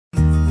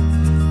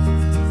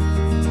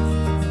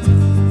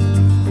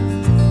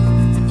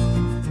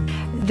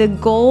the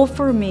goal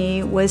for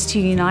me was to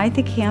unite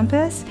the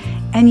campus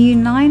and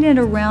unite it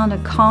around a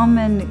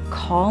common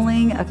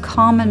calling, a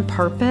common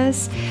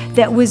purpose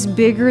that was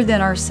bigger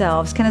than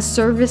ourselves, kind of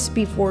service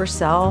before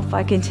self.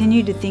 I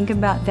continue to think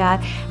about that.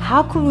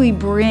 How could we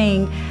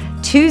bring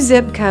 2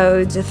 zip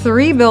codes,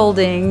 3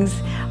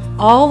 buildings,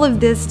 all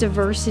of this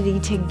diversity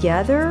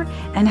together,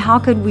 and how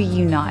could we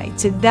unite?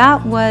 So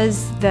that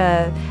was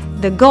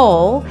the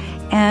goal,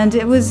 and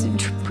it was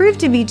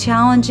proved to be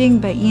challenging,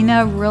 but you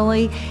know,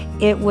 really,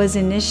 it was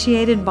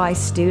initiated by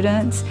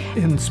students.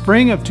 In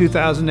spring of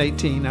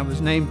 2018, I was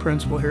named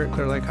principal here at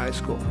Clear Lake High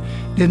School.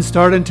 Didn't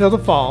start until the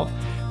fall,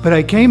 but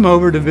I came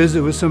over to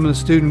visit with some of the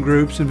student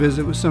groups and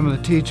visit with some of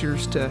the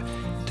teachers to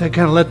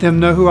kind of let them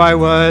know who I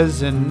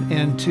was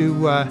and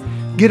to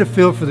get a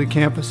feel for the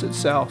campus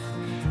itself.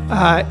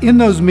 In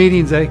those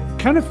meetings, I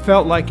kind of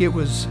felt like it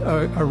was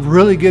a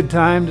really good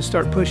time to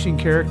start pushing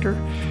character.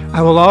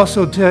 I will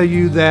also tell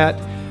you that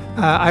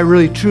I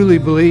really truly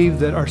believe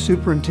that our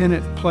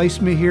superintendent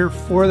placed me here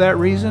for that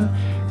reason.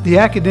 The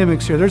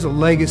academics here, there's a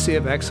legacy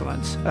of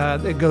excellence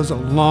that goes a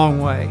long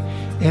way.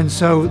 And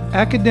so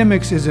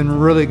academics is in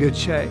really good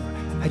shape.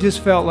 I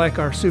just felt like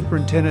our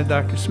superintendent,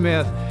 Dr.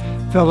 Smith,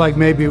 felt like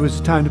maybe it was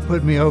time to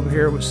put me over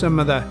here with some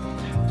of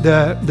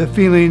the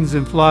feelings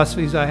and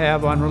philosophies I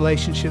have on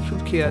relationships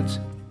with kids.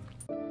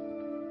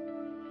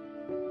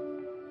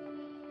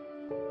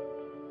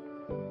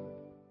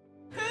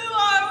 Who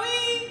are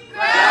we?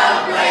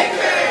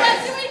 Groundbreakers! What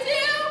do we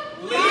do?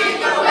 Lead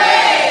the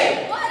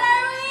way! What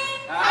are we?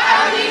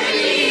 Happy to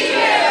be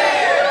here!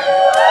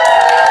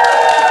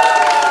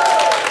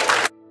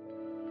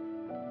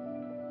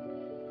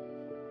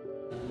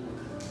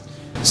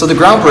 So the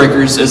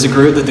Groundbreakers is a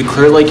group that the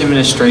Clear Lake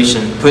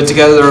administration put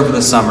together over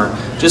the summer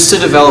just to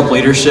develop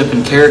leadership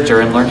and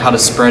character and learn how to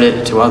spread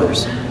it to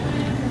others.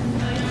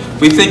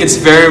 We think it's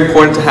very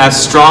important to have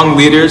strong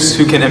leaders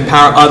who can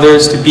empower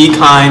others to be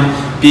kind,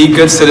 be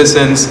good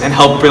citizens, and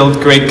help build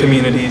great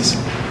communities.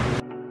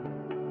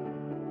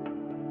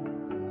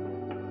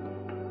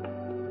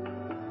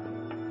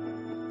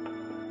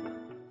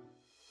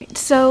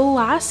 So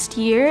last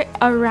year,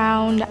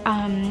 around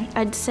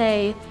I'd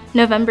say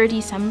November,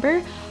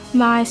 December,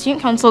 my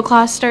student council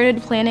class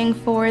started planning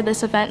for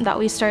this event that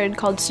we started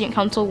called Student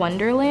Council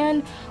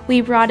Wonderland.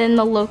 We brought in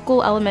the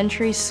local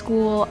elementary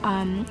school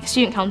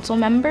student council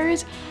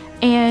members,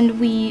 and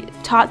we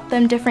taught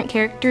them different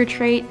character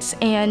traits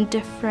and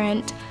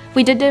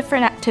we did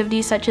different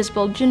activities such as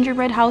build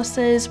gingerbread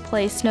houses,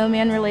 play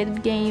snowman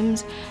related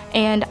games,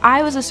 and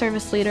I was a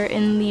service leader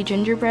in the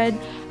gingerbread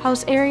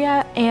house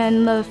area,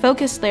 and the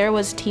focus there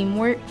was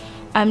teamwork.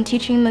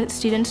 Teaching the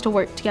students to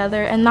work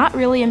together, and that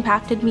really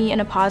impacted me in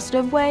a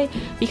positive way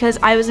because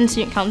I was in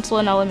student council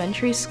in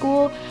elementary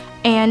school,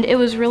 and it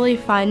was really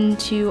fun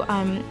to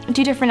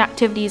do different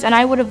activities, and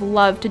I would have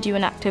loved to do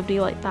an activity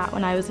like that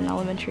when I was in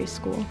elementary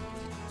school.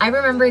 I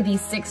remember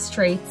these 6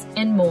 traits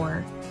and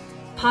more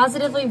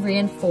positively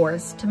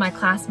reinforced to my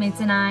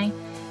classmates and I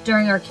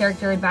during our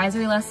character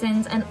advisory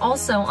lessons and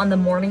also on the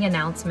morning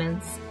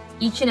announcements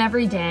each and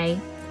every day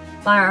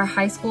by our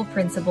high school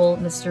principal,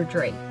 Mr.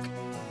 Drake.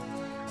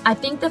 I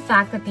think the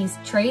fact that these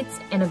traits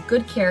and of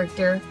good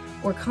character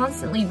were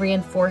constantly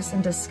reinforced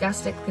and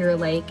discussed at Clear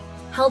Lake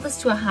held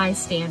us to a high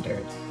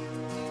standard.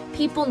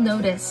 People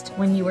noticed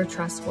when you were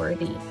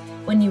trustworthy,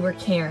 when you were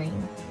caring,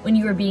 when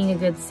you were being a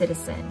good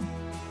citizen,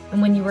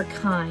 and when you were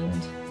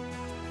kind,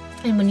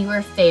 and when you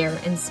were fair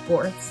in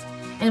sports,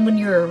 and when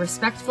you were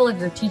respectful of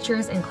your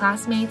teachers and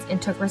classmates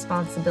and took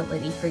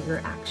responsibility for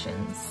your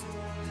actions.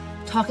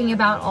 Talking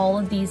about all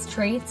of these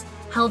traits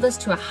held us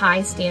to a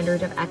high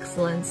standard of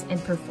excellence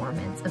and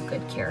performance of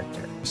good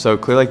character. So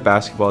Clear Lake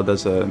Basketball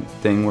does a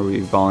thing where we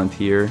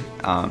volunteer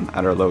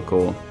at our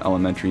local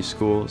elementary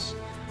schools.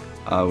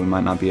 We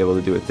might not be able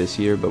to do it this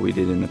year, but we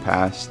did in the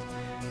past.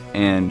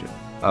 And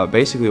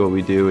basically what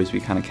we do is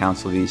we kind of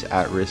counsel these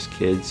at-risk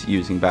kids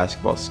using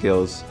basketball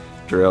skills,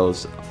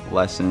 drills,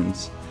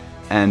 lessons.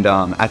 And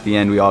at the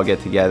end we all get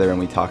together and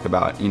we talk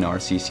about, you know, our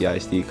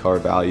CCISD core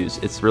values.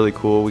 It's really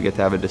cool. We get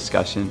to have a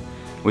discussion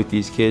with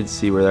these kids,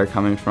 see where they're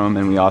coming from,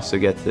 and we also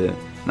get an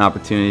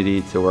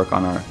opportunity to work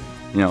on our,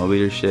 you know,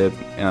 leadership.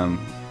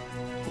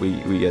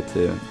 We get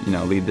to, you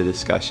know, lead the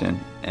discussion,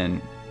 and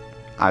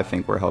I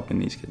think we're helping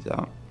these kids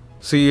out.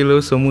 Sí, yo lo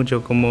uso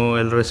mucho como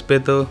el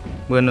respeto.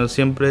 Bueno,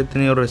 siempre he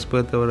tenido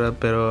respeto, ¿verdad?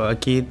 Pero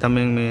aquí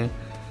también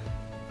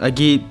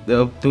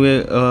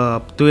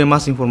obtuve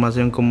más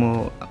información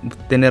como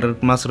tener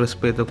más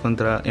respeto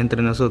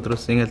entre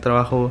nosotros. En el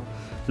trabajo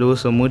lo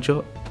uso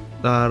mucho,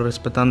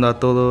 respetando a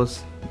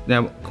todos.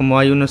 Como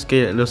hay unos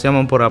que los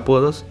llaman por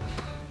apodos,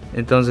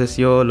 entonces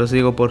yo los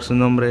digo por su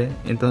nombre,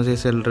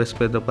 entonces el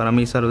respeto para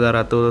mí, saludar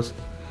a todos.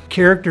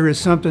 Character is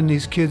something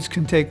these kids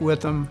can take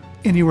with them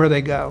anywhere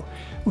they go,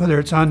 whether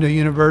it's on to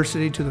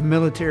university, to the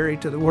military,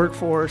 to the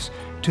workforce,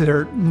 to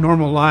their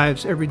normal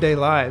lives, everyday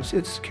lives.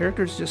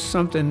 Character is just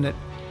something that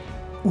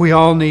we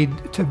all need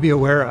to be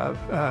aware of,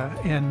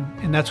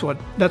 and that's why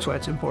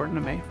it's important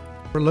to me.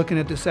 We're looking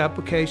at this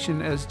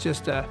application as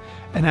just an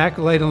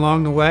accolade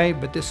along the way,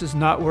 but this is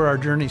not where our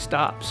journey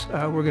stops.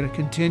 We're going to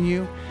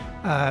continue.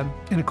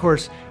 And of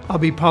course, I'll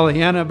be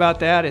Pollyanna about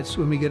that. It's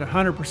when we get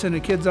 100%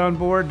 of kids on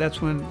board,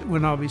 that's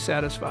when I'll be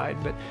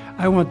satisfied. But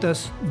I want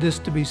this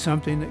to be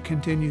something that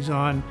continues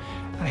on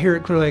here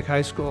at Clear Lake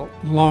High School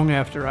long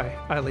after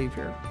I leave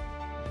here.